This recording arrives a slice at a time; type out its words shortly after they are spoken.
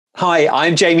Hi,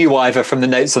 I'm Jamie Wyver from the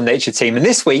Notes on Nature team, and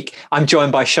this week I'm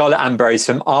joined by Charlotte Ambrose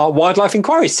from our Wildlife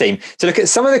Enquiries team to look at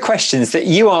some of the questions that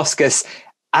you ask us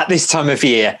at this time of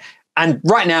year. And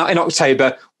right now in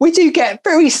October, we do get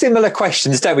very similar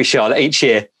questions, don't we, Charlotte, each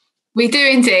year? We do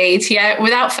indeed, yeah,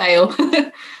 without fail.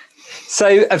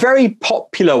 So a very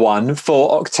popular one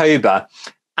for October,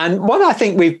 and one I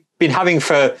think we've been having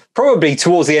for probably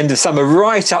towards the end of summer,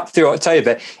 right up through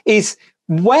October, is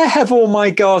where have all my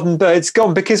garden birds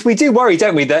gone? Because we do worry,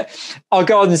 don't we, that our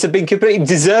gardens have been completely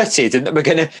deserted and that we're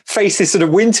going to face this sort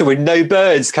of winter with no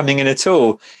birds coming in at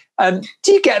all.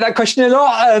 Do you get that question a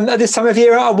lot at this time of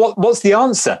year? What's the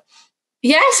answer?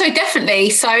 Yeah, so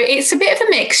definitely. So it's a bit of a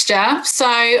mixture. So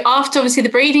after obviously the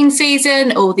breeding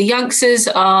season, all the youngsters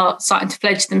are starting to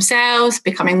fledge themselves,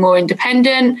 becoming more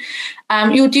independent.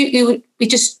 We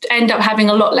just end up having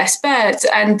a lot less birds,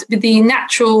 and with the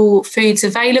natural foods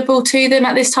available to them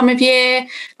at this time of year,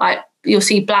 like you'll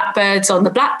see blackbirds on the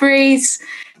blackberries.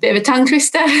 Bit of a tongue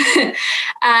twister.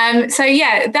 So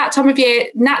yeah, that time of year,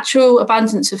 natural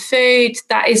abundance of food,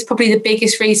 that is probably the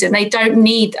biggest reason. They don't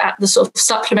need the sort of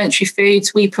supplementary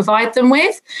foods we provide them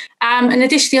with. And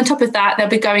additionally, on top of that, they'll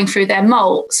be going through their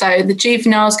molt. So the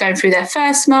juveniles going through their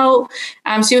first molt.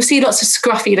 So you'll see lots of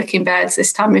scruffy looking birds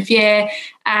this time of year.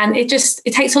 And it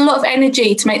takes a lot of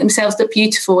energy to make themselves look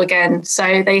beautiful again.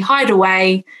 So they hide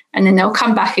away and then they'll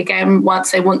come back again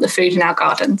once they want the food in our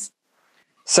gardens.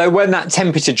 So when that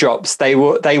temperature drops, they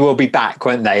will be back,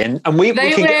 won't they? And we can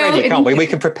get ready, can't we? We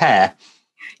can prepare.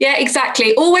 Yeah,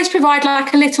 exactly. Always provide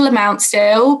like a little amount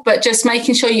still, but just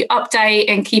making sure you update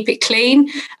and keep it clean.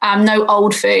 No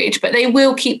old food, but they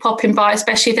will keep popping by,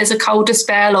 especially if there's a colder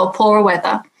spell or poorer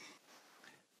weather.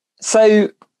 So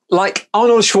like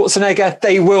Arnold Schwarzenegger,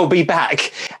 they will be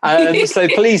back. So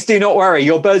please do not worry.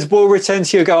 Your birds will return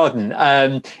to your garden.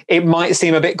 It might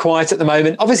seem a bit quiet at the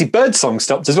moment. Obviously, birdsong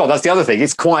stopped as well. That's the other thing.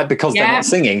 It's quiet because they're not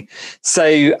singing.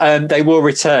 So they will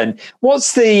return.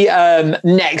 What's the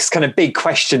next kind of big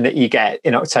question that you get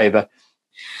in October?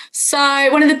 So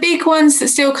one of the big ones that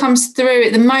still comes through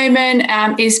at the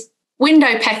moment is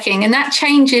window pecking. And that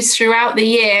changes throughout the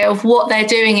year of what they're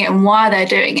doing it and why they're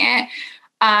doing it.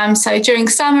 So during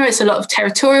summer, it's a lot of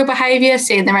territorial behaviour,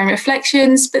 seeing their own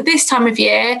reflections. But this time of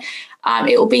year,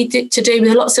 it will be to do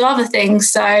with lots of other things.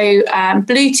 So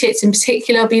blue tits in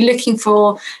particular will be looking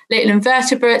for little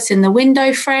invertebrates in the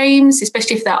window frames,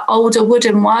 especially if they're older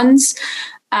wooden ones.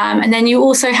 And then you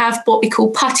also have what we call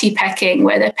putty pecking,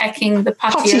 where they're pecking the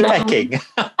putty along. Pecking.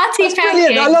 Putty pecking.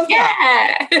 Brilliant. I love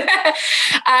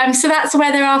that. So that's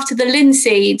where they're after the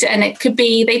linseed, and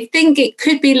they think it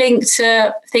could be linked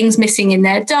to things missing in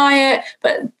their diet,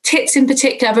 but tits in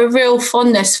particular have a real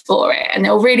fondness for it, and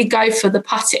they'll really go for the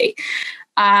putty.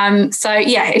 So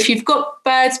yeah, if you've got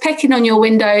birds pecking on your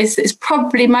windows, it's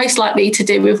probably most likely to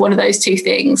do with one of those two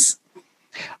things.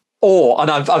 And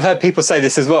I've heard people say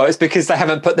this as well, it's because they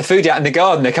haven't put the food out in the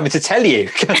garden. They're coming to tell you.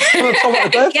 Yeah,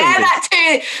 that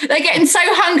too. They're getting so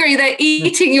hungry, they're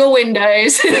eating your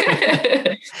windows.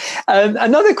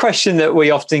 Another question that we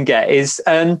often get is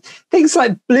things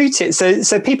like blue tits.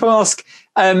 So people ask,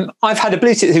 I've had a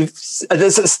blue tit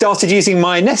that's started using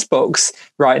my nest box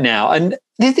right now. And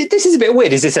this is a bit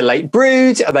weird. Is this a late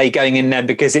brood? Are they going in there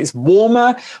because it's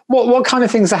warmer? What kind of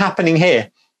things are happening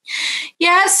here?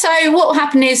 Yeah, so what will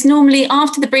happen is normally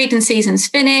after the breeding season's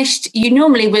finished, you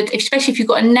normally would, especially if you've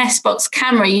got a nest box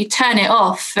camera, you turn it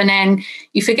off and then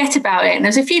you forget about it. And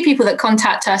there's a few people that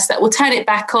contact us that will turn it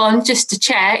back on just to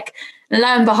check. And lo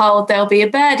and behold, there'll be a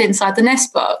bird inside the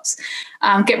nest box.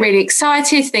 Get really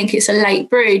excited, think it's a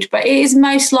late brood, but it is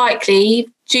most likely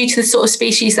due to the sort of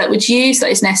species that would use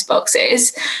those nest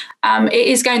boxes. It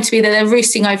is going to be that they're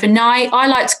roosting overnight. I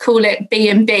like to call it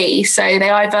B&B. So they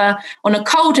either on a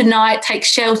colder night take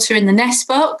shelter in the nest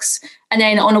box, and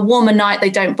then on a warmer night they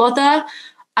don't bother.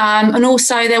 And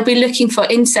also they'll be looking for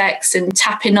insects and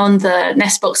tapping on the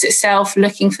nest box itself,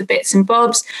 looking for bits and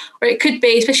bobs. Or it could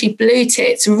be, especially blue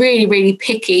tits, really, really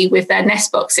picky with their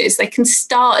nest boxes. They can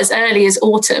start as early as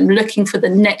autumn looking for the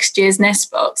next year's nest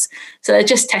box. So they're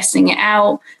just testing it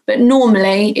out. But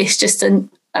normally it's just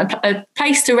a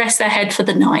place to rest their head for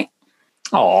the night.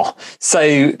 Oh,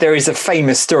 so there is a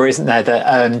famous story, isn't there,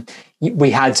 that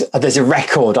there's a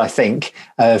record, I think,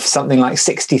 of something like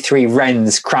 63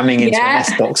 wrens cramming into a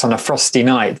nest box on a frosty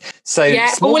night. So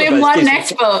all in one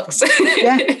nest box.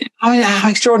 Yeah, I mean, how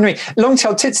extraordinary.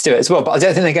 Long-tailed tits do it as well, but I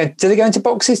don't think do they go into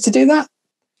boxes to do that?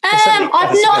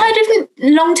 I've not heard of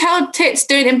long-tailed tits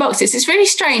doing it in boxes. It's really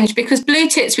strange because blue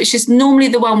tits, which is normally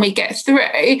the one we get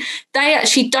through, they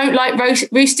actually don't like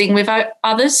roosting with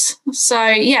others. So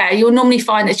yeah, you'll normally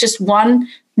find it's just one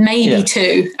maybe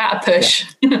 2 at a push.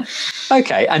 Yeah.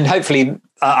 Okay, and hopefully,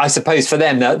 I suppose for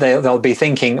them, they'll be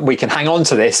thinking we can hang on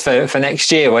to this for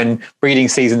next year when breeding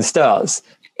season starts.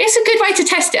 It's a good way to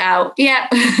test it out, yeah.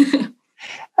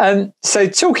 So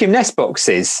talking nest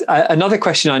boxes, another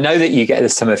question I know that you get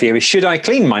this time of year is, should I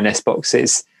clean my nest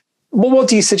boxes? What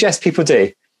do you suggest people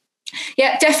do?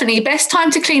 Yeah, definitely. Best time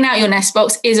to clean out your nest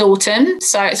box is autumn.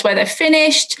 So it's where they're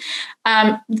finished.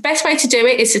 The best way to do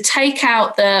it is to take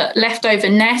out the leftover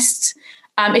nests.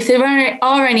 If there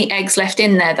are any eggs left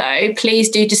in there, though, please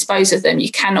do dispose of them.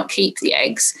 You cannot keep the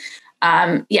eggs.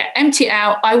 Empty it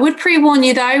out. I would pre-warn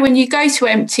you, though, when you go to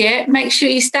empty it, make sure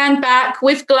you stand back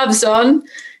with gloves on.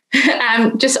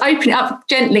 Just open it up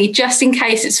gently, just in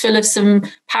case it's full of some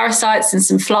parasites and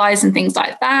some flies and things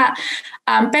like that.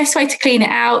 Best way to clean it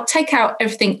out, take out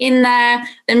everything in there,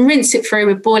 then rinse it through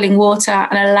with boiling water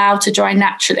and allow to dry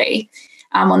naturally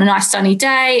on a nice sunny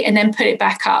day, and then put it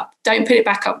back up. Don't put it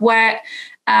back up wet.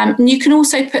 And you can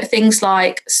also put things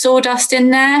like sawdust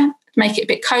in there, make it a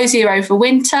bit cozier over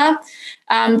winter.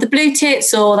 The blue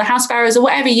tits or the house sparrows or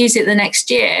whatever use it the next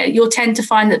year, you'll tend to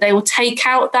find that they will take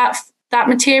out that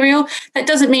material. That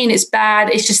doesn't mean it's bad.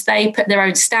 It's just they put their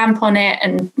own stamp on it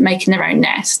and making their own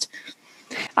nest.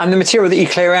 And the material that you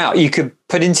clear out, you could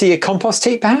put into your compost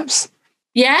heap, perhaps?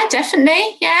 Yeah,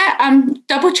 definitely. Yeah.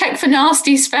 Double check for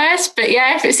nasties first. But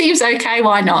yeah, if it seems okay,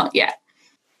 why not? Yeah.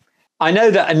 I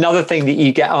know that another thing that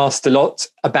you get asked a lot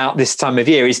about this time of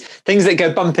year is things that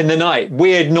go bump in the night,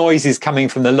 weird noises coming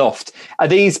from the loft. Are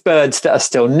these birds that are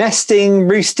still nesting,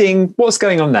 roosting? What's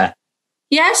going on there?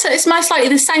 Yeah, so it's most likely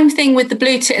the same thing with the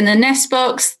blue tit in the nest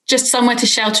box, just somewhere to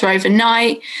shelter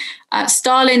overnight.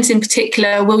 Starlings in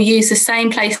particular will use the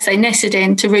same place they nested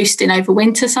in to roost in over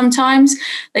winter sometimes.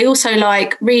 They also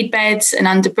like reed beds and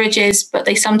under bridges, but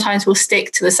they sometimes will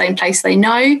stick to the same place they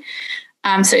know.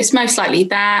 So it's most likely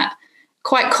that.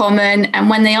 Quite common, and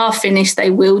when they are finished, they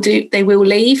will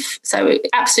leave. So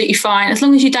absolutely fine. As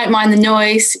long as you don't mind the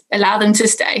noise, allow them to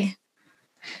stay.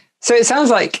 So it sounds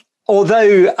like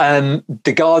although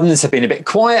the gardens have been a bit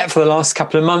quiet for the last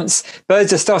couple of months,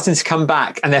 birds are starting to come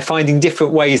back and they're finding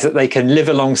different ways that they can live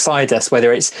alongside us,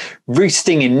 whether it's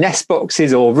roosting in nest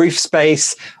boxes or roof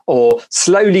space or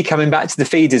slowly coming back to the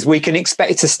feeders. We can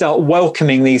expect to start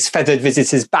welcoming these feathered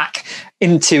visitors back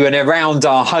into and around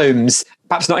our homes,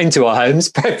 perhaps not into our homes,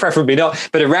 preferably not,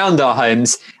 but around our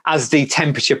homes as the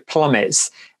temperature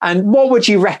plummets. And what would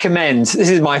you recommend? This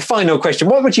is my final question.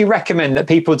 What would you recommend that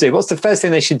people do? What's the first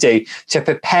thing they should do to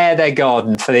prepare their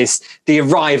garden for the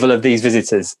arrival of these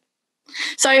visitors?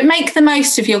 So make the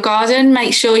most of your garden.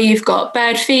 Make sure you've got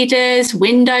bird feeders,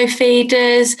 window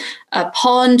feeders, a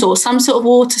pond or some sort of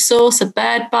water source, a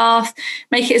bird bath.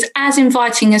 Make it as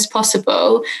inviting as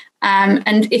possible.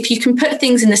 And if you can put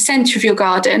things in the centre of your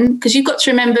garden, because you've got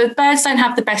to remember, birds don't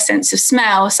have the best sense of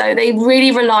smell, so they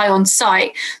really rely on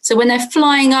sight. So when they're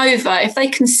flying over, if they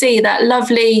can see that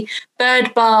lovely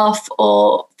bird bath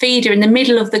or feeder in the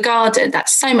middle of the garden,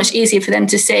 that's so much easier for them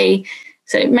to see.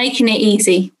 So making it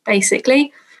easy,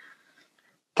 basically.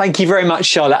 Thank you very much,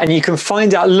 Charlotte. And you can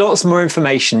find out lots more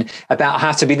information about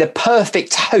how to be the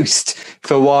perfect host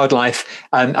for wildlife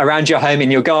around your home,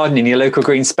 in your garden, in your local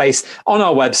green space on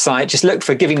our website. Just look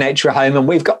for Giving Nature a Home and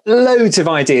we've got loads of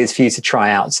ideas for you to try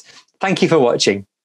out. Thank you for watching.